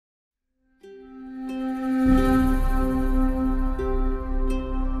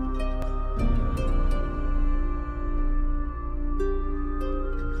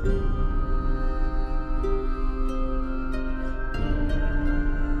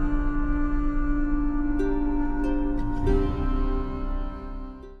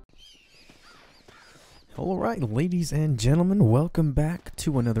Alright, ladies and gentlemen, welcome back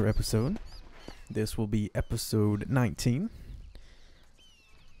to another episode. This will be episode 19.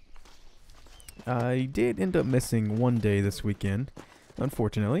 I did end up missing one day this weekend,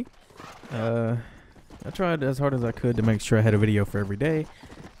 unfortunately. I tried as hard as I could to make sure I had a video for every day,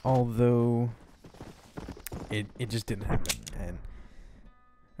 although it just didn't happen, and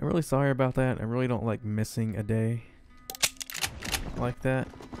I'm really sorry about that. I really don't like missing a day like that.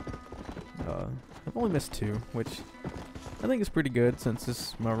 I've only missed 2, which I think is pretty good since this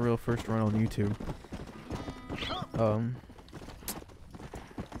is my real first run on YouTube.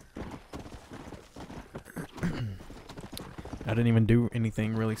 I didn't even do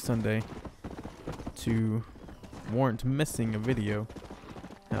anything really Sunday to warrant missing a video.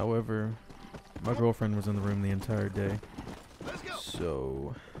 However, my girlfriend was in the room the entire day,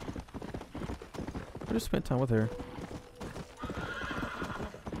 so I just spent time with her.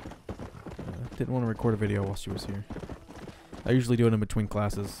 Didn't want to record a video while she was here. I usually do it in between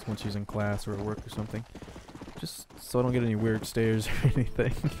classes when she's in class or at work or something, just so I don't get any weird stares or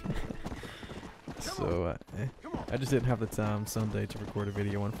anything. So I just didn't have the time Sunday to record a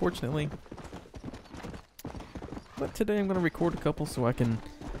video, unfortunately. But today I'm gonna record a couple so I can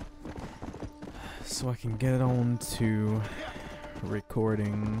get it on to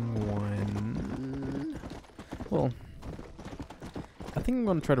recording one. Well, I think I'm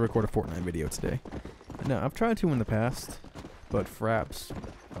going to try to record a Fortnite video today. Now, I've tried to in the past, but Fraps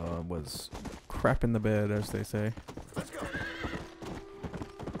was crap in the bed, as they say.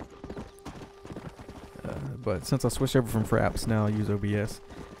 But since I switched over from Fraps, now I use OBS,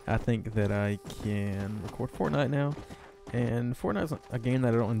 I think that I can record Fortnite now. And Fortnite's a game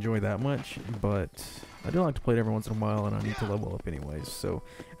that I don't enjoy that much, but I do like to play it every once in a while, and I need to level up anyways. So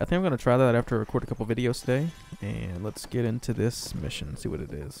I think I'm going to try that after I record a couple videos today. And let's get into this mission, see what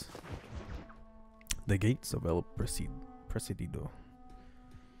it is. The gates of El Presidido.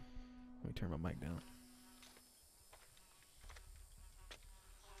 Let me turn my mic down.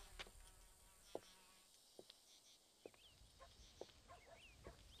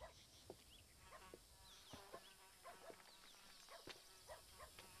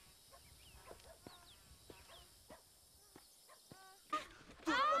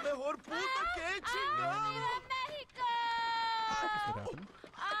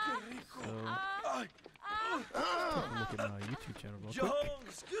 Look at my YouTube channel real quick. Genho,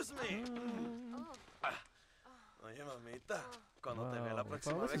 excuse me. Oye, mamita, cuando te vea la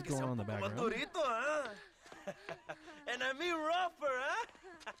próxima vez que sea un poco más durito, ¿eh? And I mean rougher,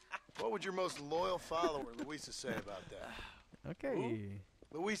 ¿eh? What would your most loyal follower, Luisa, say about that? Okay.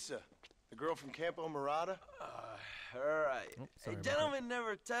 Luisa, the girl from Campo Murata? Alright. Oh, A gentleman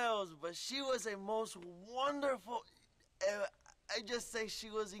never tells, but she was a most wonderful... I just say she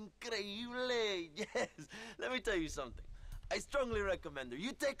was increíble. Yes. Let me tell you something. I strongly recommend her.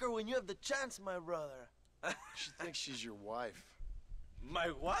 You take her when you have the chance, my brother. She thinks she's your wife.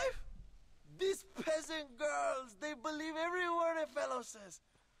 My wife? These peasant girls, they believe every word a fellow says.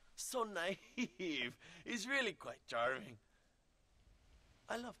 So naive. It's really quite charming.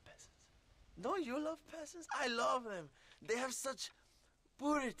 I love peasants. Don't you love peasants? I love them. They have such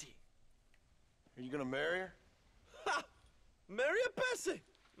purity. Are you gonna marry her? Ha! Marry a peasant?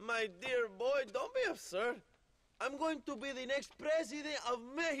 My dear boy, don't be absurd. I'm going to be the next president of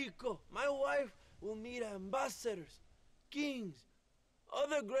Mexico. My wife will meet ambassadors, kings,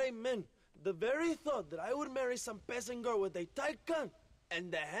 other great men. The very thought that I would marry some peasant girl with a tight gun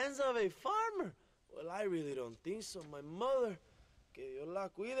and the hands of a farmer, well, I really don't think so. My mother, que Dios la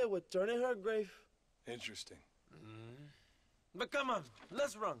cuide, would turn in her grave. Interesting. But come on,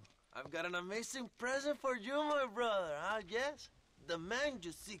 let's run. I've got an amazing present for you, my brother, huh? Yes? The man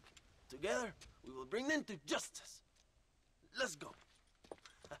you seek. Together, we will bring them to justice. Let's go.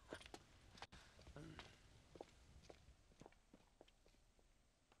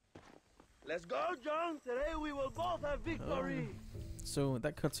 Let's go, John. Today we will both have victory. So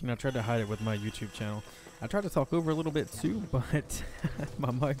that cutscene, I tried to hide it with my YouTube channel. I tried to talk over a little bit too, but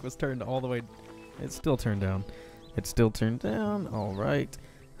my mic was turned all the way. It's still turned down. It's still turned down. All right.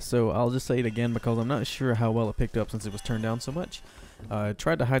 So I'll just say it again because I'm not sure how well it picked up since it was turned down so much. I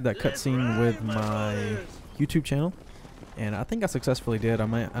tried to hide that cutscene with my YouTube channel, and I think I successfully did. I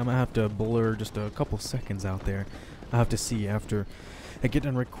might have to blur just a couple seconds out there. I have to see after I get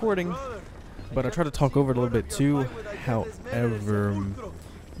done recording. But I tried to talk over it a little bit too. However,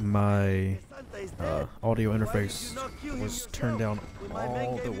 my audio interface was turned down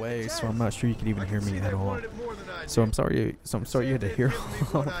all the way, so I'm not sure you can even hear me at all. So I'm sorry you had to hear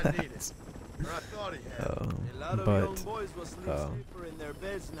all that.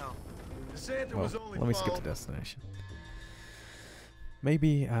 Well, Let me skip the destination.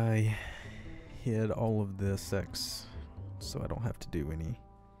 Maybe I hid all of the sex so I don't have to do any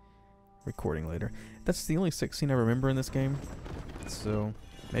recording later. That's the only sex scene I remember in this game, so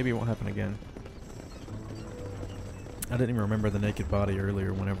maybe it won't happen again. I didn't even remember the naked body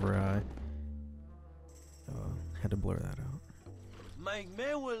earlier whenever I had to blur that out. My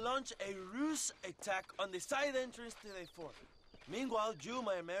men will launch a ruse attack on the side entrance to the fort. Meanwhile, you,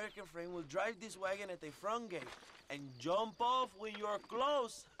 my American friend, will drive this wagon at the front gate and jump off when you're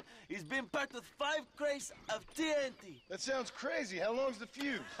close. It's been packed with 5 crates of TNT. That sounds crazy. How long's the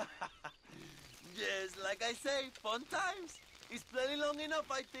fuse? Yes, like I say, fun times. It's plenty long enough,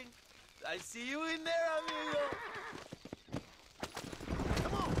 I think. I see you in there, amigo.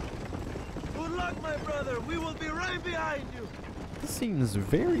 Come on. Good luck, my brother. We will be right behind you. This seems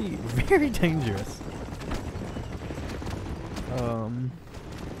very, very dangerous.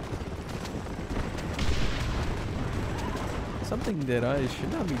 Something that I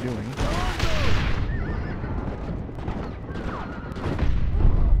should not be doing.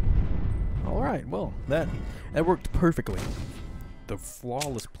 Alright, well, that worked perfectly. The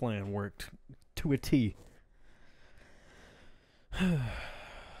flawless plan worked to a T.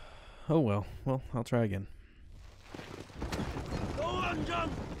 Oh well, I'll try again. Go on, John.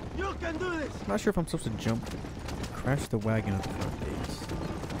 You can do this. I'm not sure if I'm supposed to jump, crash the wagon at the front gates.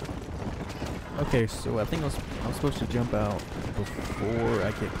 Okay, so I think I'm supposed to jump out before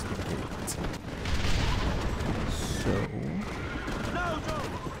I get to the gate. So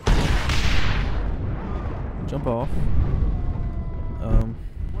jump off.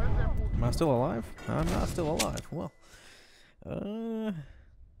 Am I still alive? I'm not still alive. Well,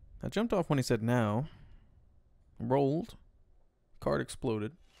 I jumped off when he said now. Rolled. Card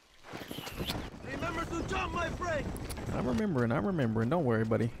exploded. Remember to jump, my friend. I'm remembering. Don't worry,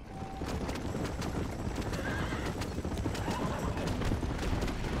 buddy.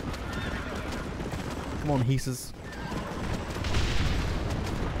 Come on, Heeses.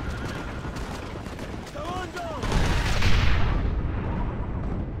 Come on, John.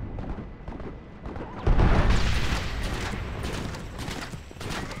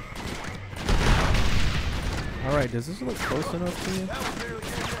 Alright, does this look close enough to you?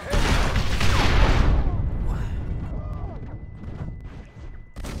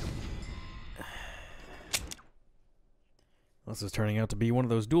 This is turning out to be one of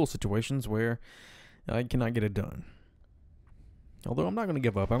those duel situations where I cannot get it done. Although I'm not going to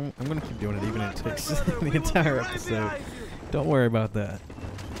give up. I'm going to keep doing it even if it takes the entire episode. Don't worry about that.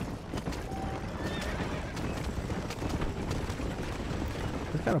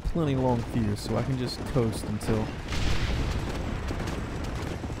 I've got a plenty long fuse, so I can just coast until...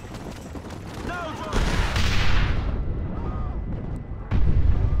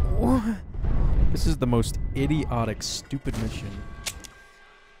 What? This is the most idiotic, stupid mission.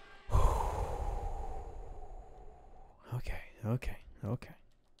 Okay.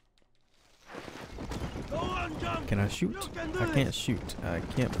 Go on, John. Can I shoot? I can't shoot. I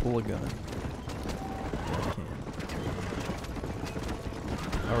can't pull a gun. I can.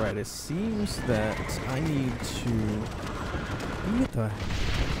 Alright, it seems that I need to... What the...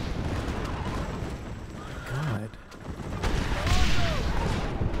 God.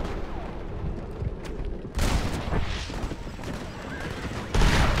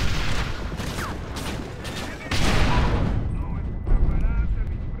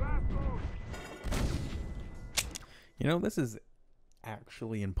 You know, this is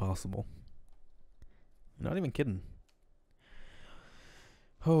actually impossible. I'm not even kidding.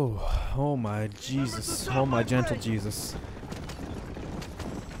 Oh my Jesus. Oh my gentle Jesus.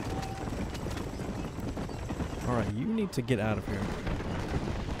 Alright, you need to get out of here.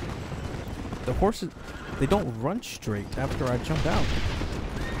 The horses, they don't run straight after I jump out.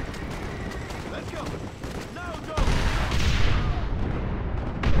 Let's go. Now go.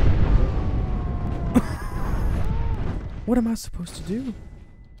 What am I supposed to do?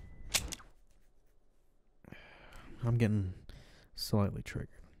 I'm getting slightly triggered.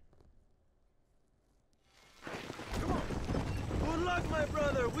 Come on. Good luck, my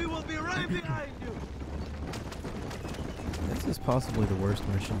brother. We will be right behind you. This is possibly the worst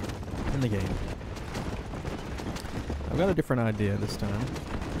mission in the game. I've got a different idea this time.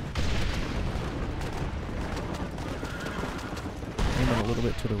 Aim it a little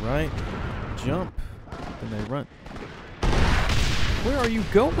bit to the right. Jump. Then they run. Where are you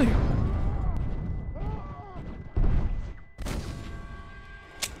going?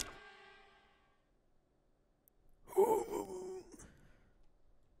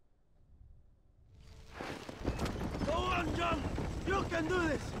 Go on, John. You can do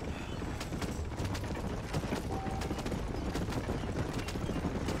this.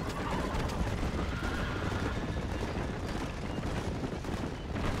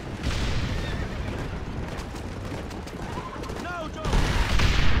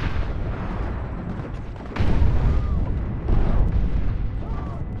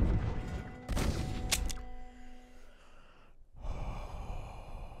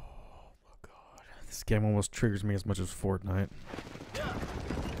 This game almost triggers me as much as Fortnite. Yeah.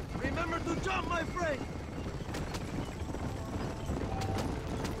 Remember to jump, my friend.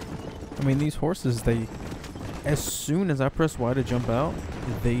 I mean, these horses, they, as soon as I press Y to jump out,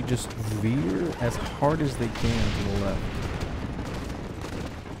 they just veer as hard as they can to the left.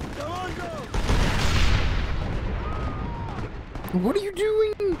 Come on, go. What are you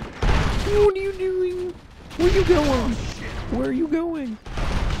doing? What are you doing? Where are you going? Where are you going?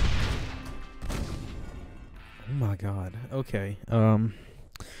 Oh my god. Okay.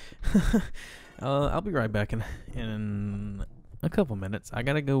 I'll be right back in a couple minutes. I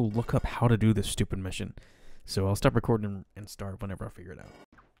gotta go look up how to do this stupid mission. So I'll stop recording and start whenever I figure it out.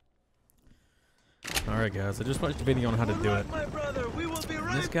 Alright guys, I just watched a video on how to do it. My brother, we will be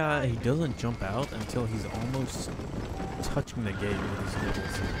right This guy, he doesn't jump out until he's almost touching the gate with his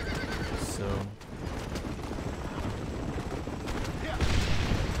nipples. So...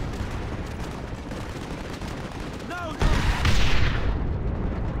 No,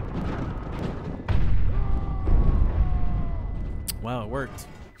 Wow, it worked.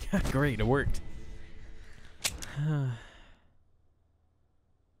 Great, it worked.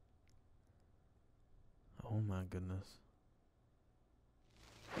 Oh my goodness.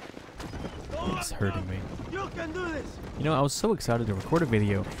 It's hurting me. You can do this. You know, I was so excited to record a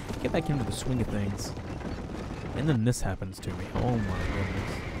video, get back into the swing of things, and then this happens to me. Oh my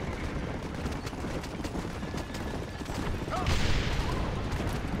goodness.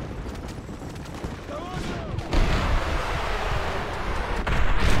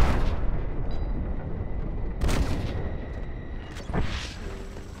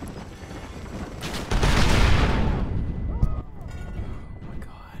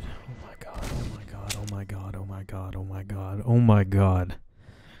 Oh my god.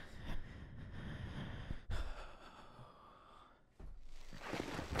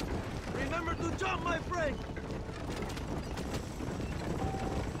 Remember to jump, my friend.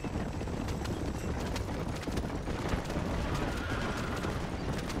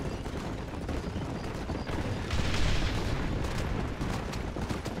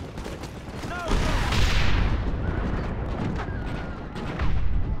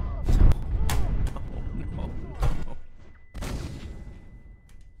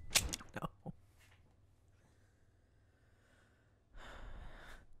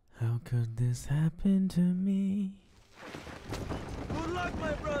 How could this happen to me? Good luck,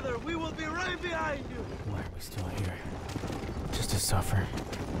 my brother. We will be right behind you. Why are we still here? Just to suffer.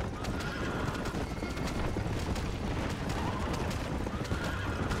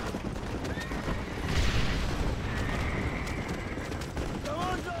 Come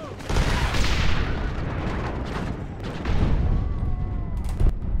on, go.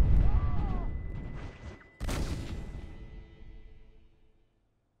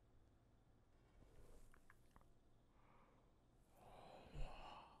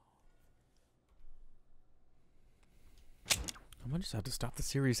 I might just have to stop the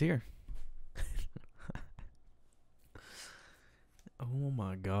series here. Oh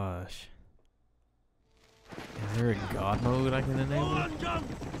my gosh. Is there a god mode I can Go enable? on, jump.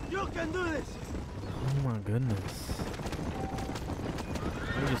 You can do this. Oh my goodness.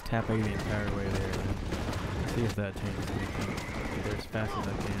 Let me just tap A the entire way there. Then. See if that changes anything. Get there as fast as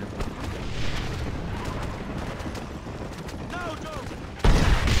I can. No,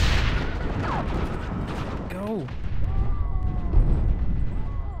 go. Go!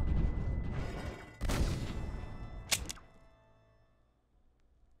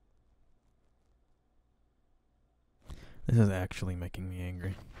 This is actually making me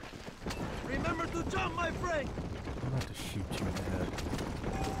angry. Remember to jump, my friend. I'm about to shoot you in the head.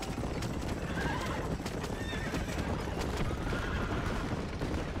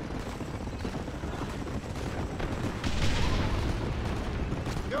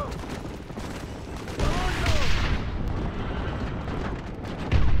 Go. Come on, go.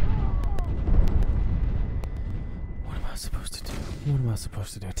 What am I supposed to do? What am I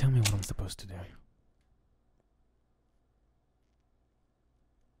supposed to do? Tell me what I'm supposed to do.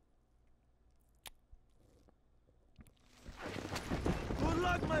 Good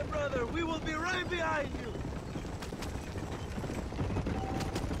luck, my brother. We will be right behind you.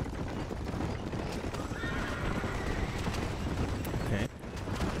 Okay.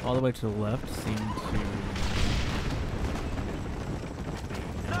 All the way to the left seemed to...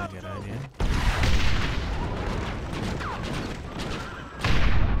 Not a good idea.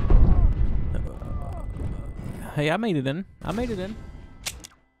 Hey, I made it in. I made it in.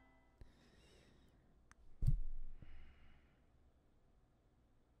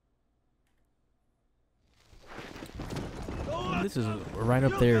 This is right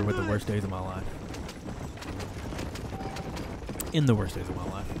up there with the worst days of my life. in the worst days of my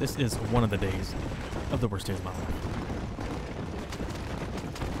life. This is one of the days of the worst days of my life.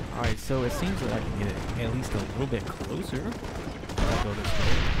 Alright, so it seems that I can get it at least a little bit closer. I'll go this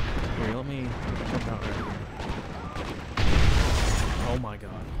way. Here, let me jump out right here. Oh my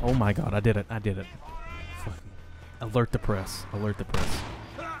god. Oh my god, I did it. I did it. Fucking alert the press. Alert the press.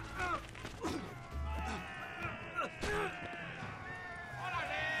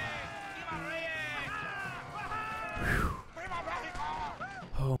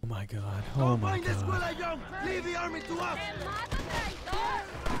 Oh my god. Oh my god. Leave the army to us.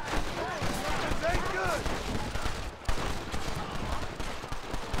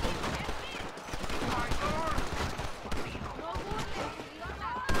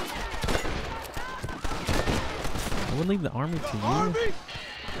 I would leave the army to you. Army? The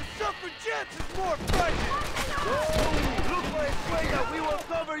suffragettes is more frightening. Whoa, look my estrella. We will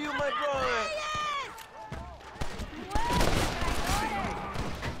cover you, my brother.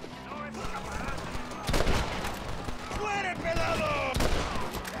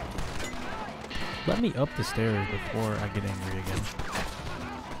 Let me up the stairs before I get angry again.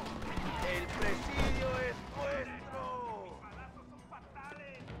 El presidio es nuestro.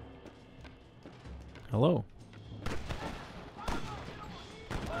 Hello.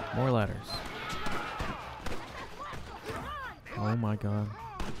 More ladders. Oh my god.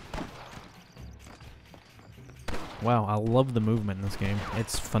 Wow, I love the movement in this game.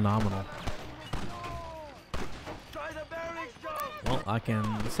 It's phenomenal. Well, I can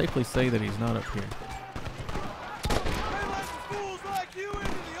safely say that he's not up here.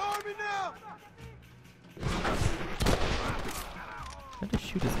 Did I just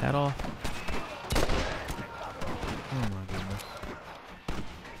shoot his hat off? Oh my goodness.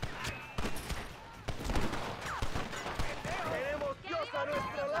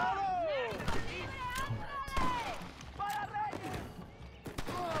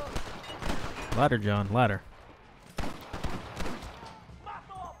 Alright. Ladder, John, ladder.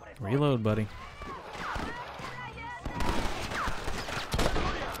 Reload, buddy.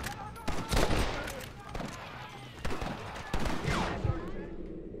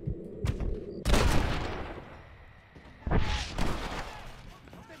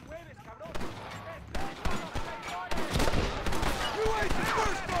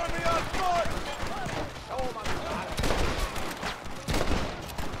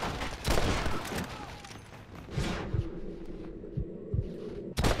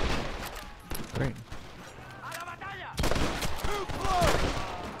 Great.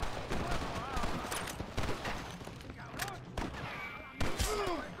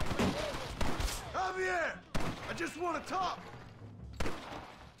 Javier, I just want to talk.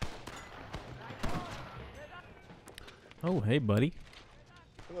 Oh, hey, buddy.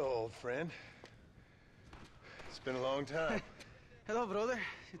 Hello, old friend. It's been a long time. Hello, brother.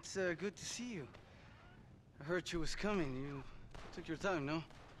 It's good to see you. I heard you was coming. You took your time, no?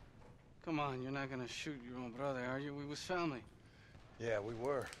 Come on, you're not gonna shoot your own brother, are you? We was family. Yeah, we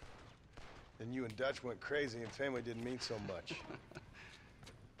were. Then you and Dutch went crazy and family didn't mean so much.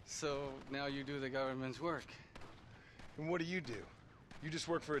 So now you do the government's work. And what do? You just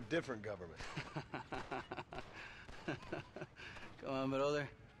work for a different government. Come on, brother.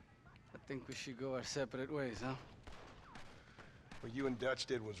 I think we should go our separate ways, huh? What you and Dutch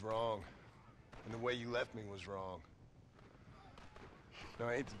did was wrong. And the way you left me was wrong. Now,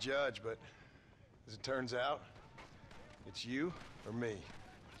 I hate to judge, but as it turns out, it's you or me.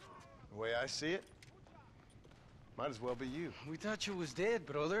 The way I see it, might as well be you. We thought you was dead,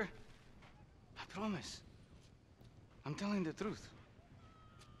 brother. I promise. I'm telling the truth.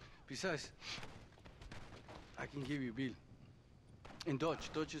 Besides, I can give you Bill. In Dutch.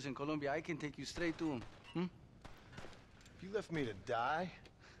 Dutch is in Colombia. I can take you straight to him. You left me to die?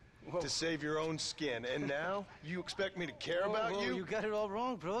 Whoa. To save your own skin, and now you expect me to care about Whoa, you? You got it all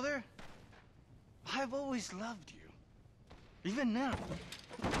wrong, brother. I've always loved you. Even now.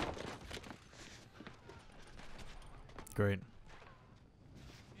 Great.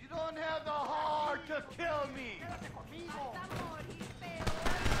 You don't have the heart to kill me.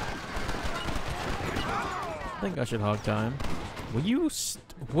 I think I should hog time. Will you?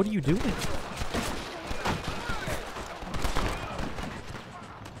 What are you doing?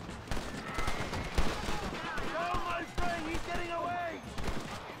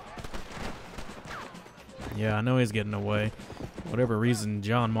 Yeah, I know he's getting away. Whatever reason,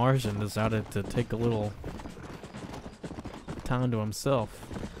 John Marston decided to take a little time to himself.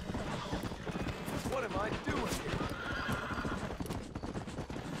 What am I doing here?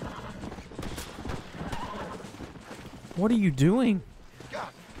 What are you doing? God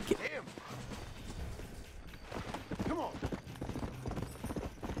damn. Come on.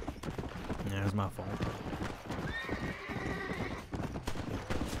 was my fault.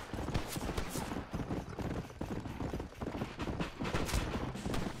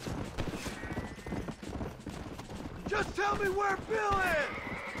 Just tell me where Bill is!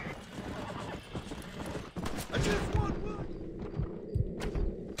 I just want Will.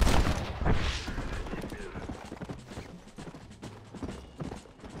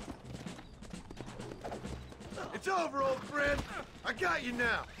 It's over, old friend. I got you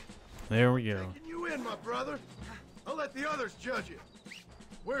now. There we go. Taking you in, my brother. I'll let the others judge you.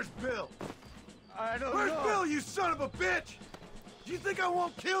 Where's Bill? I don't Where's know. Bill, you son of a bitch? Do you think I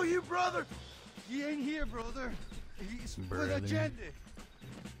won't kill you, brother? He ain't here, brother. He's Brother. with Agenda.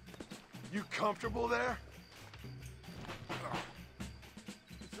 You comfortable there?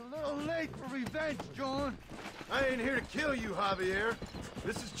 It's a little late for revenge, John. I ain't here to kill you, Javier.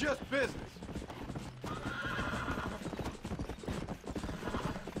 This is just business.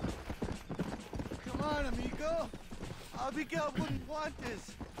 Come on, amigo. Abigail wouldn't want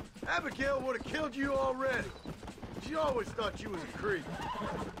this. Abigail would have killed you already. She always thought you was a creep.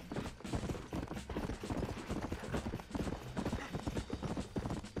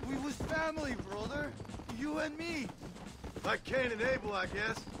 We was family, brother. You and me. Like Cain and Abel, I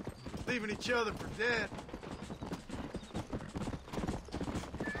guess. Leaving each other for dead.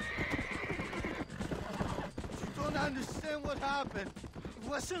 You don't understand what happened. It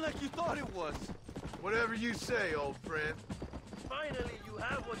wasn't like you thought it was. Whatever you say, old friend. Finally, you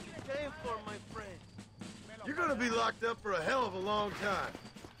have what you came for, my friend. You're gonna be locked up for a hell of a long time.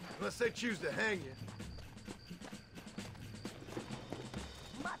 Unless they choose to hang you.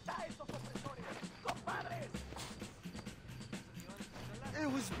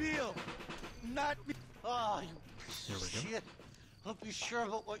 It was Bill, not me. Ah, you piece of shit. Hope you're sure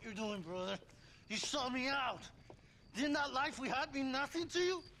about what you're doing, brother. You saw me out. Didn't that life we had mean nothing to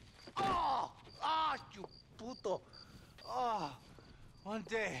you? Oh! Ah, you puto. Oh, one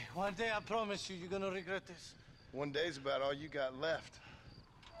day, I promise you, you're gonna regret this. One day's about all you got left.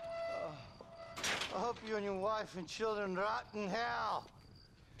 I hope you and your wife and children rot in hell.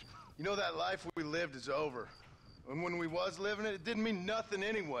 You know that life we lived is over. And when we was living it, it didn't mean nothing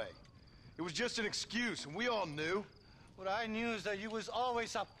anyway. It was just an excuse, and we all knew. What I knew is that you was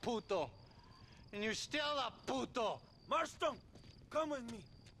always a puto. And you're still a puto. Marston, come with me.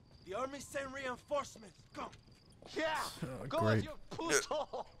 The army sent reinforcements. Come. Yeah, Oh, go great. with your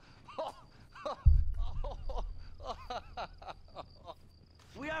puto.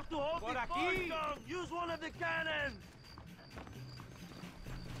 We have to hold Por the aquí. fort. Come, use one of the cannons.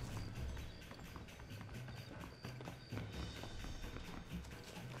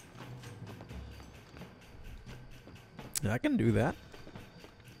 Yeah, I can do that.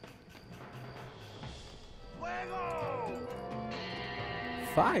 Fuego!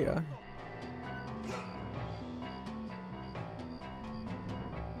 Fire.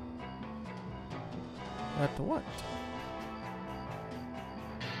 At what?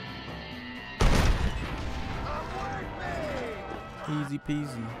 Easy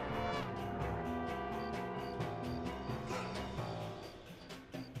peasy.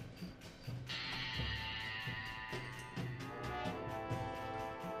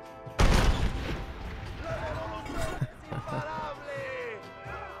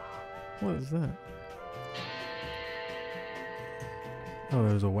 What is that? Oh,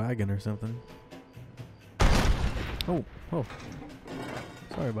 there's a wagon or something. Oh, oh.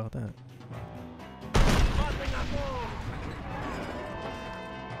 Sorry about that.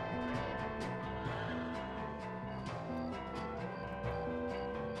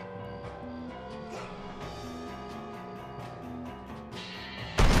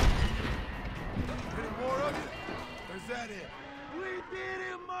 Any more of you? Or is that it? We did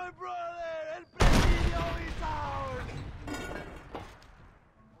it, my brother! El Presidio is ours!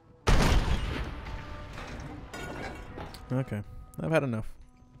 Okay, I've had enough.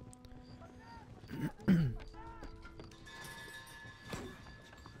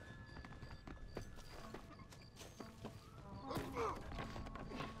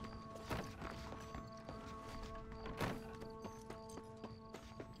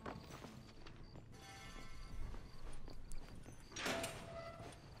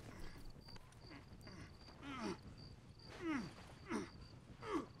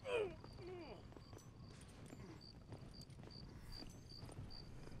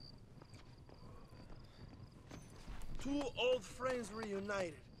 Two old friends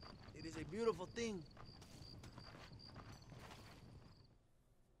reunited. It is a beautiful thing.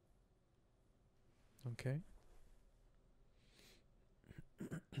 Okay.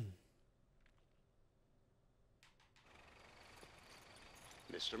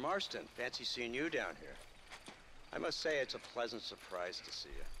 The Mr. Marston, fancy seeing you down here. I must say it's a pleasant surprise to see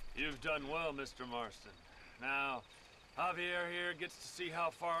you. You've done well, Mr. Marston. Now, Javier here gets to see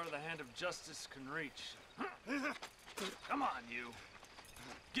how far the hand of justice can reach. Come on, you.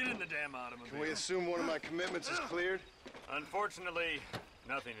 Get in the damn automobile. Can we assume one of my commitments is cleared? Unfortunately,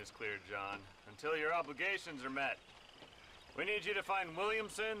 nothing is cleared, John, until your obligations are met. We need you to find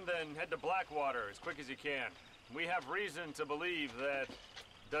Williamson, then head to Blackwater as quick as you can. We have reason to believe that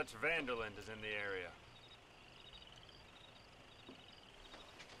Dutch Vanderland is in the area.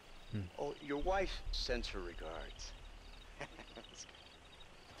 Oh, your wife sends her regards.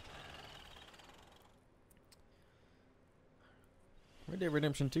 Red Dead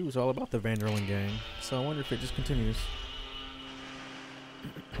Redemption 2 is all about the Vanderland gang, so I wonder if it just continues.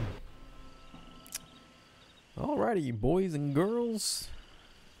 Alrighty, boys and girls,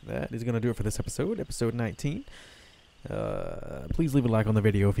 that is going to do it for this episode 19. Please leave a like on the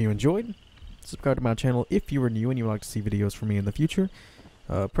video if you enjoyed. Subscribe to my channel if you are new and you would like to see videos from me in the future.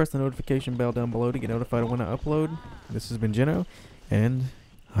 Press the notification bell down below to get notified when I upload. This has been Genho, and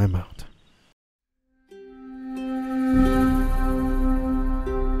I'm out.